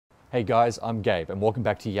Hey guys, I'm Gabe and welcome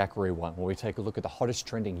back to Yakari One, where we take a look at the hottest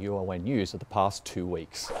trending UON news of the past 2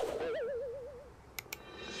 weeks.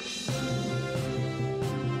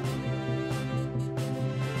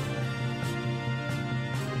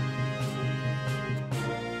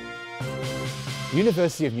 The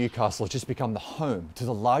University of Newcastle has just become the home to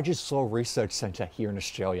the largest soil research centre here in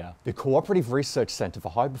Australia. The Cooperative Research Centre for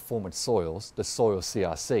High Performance Soils, the Soil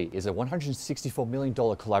CRC, is a $164 million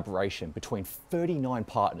collaboration between 39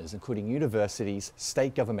 partners, including universities,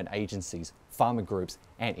 state government agencies, farmer groups,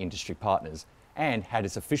 and industry partners, and had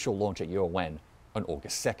its official launch at UON on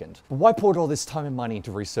August 2nd. But why pour all this time and money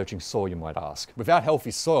into researching soil, you might ask? Without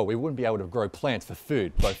healthy soil, we wouldn't be able to grow plants for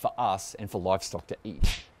food, both for us and for livestock to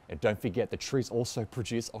eat. And don't forget that trees also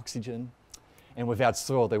produce oxygen, and without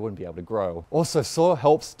soil they wouldn't be able to grow. Also, soil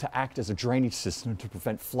helps to act as a drainage system to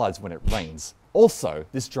prevent floods when it rains. Also,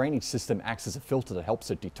 this drainage system acts as a filter that helps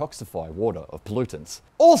to detoxify water of pollutants.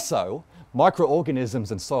 Also,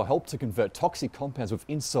 microorganisms in soil help to convert toxic compounds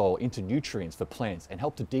within soil into nutrients for plants and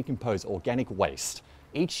help to decompose organic waste.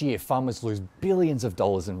 Each year, farmers lose billions of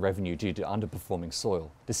dollars in revenue due to underperforming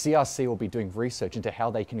soil. The CRC will be doing research into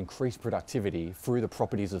how they can increase productivity through the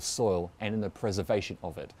properties of soil and in the preservation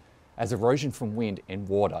of it, as erosion from wind and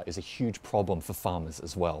water is a huge problem for farmers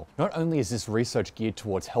as well. Not only is this research geared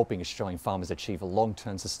towards helping Australian farmers achieve a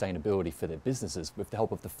long-term sustainability for their businesses with the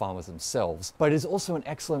help of the farmers themselves, but it is also an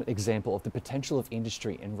excellent example of the potential of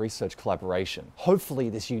industry and research collaboration. Hopefully,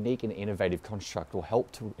 this unique and innovative construct will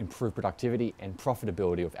help to improve productivity and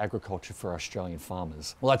profitability of agriculture for Australian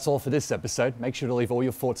farmers. Well, that's all for this episode. Make sure to leave all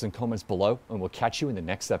your thoughts and comments below, and we'll catch you in the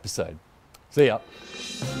next episode. See ya.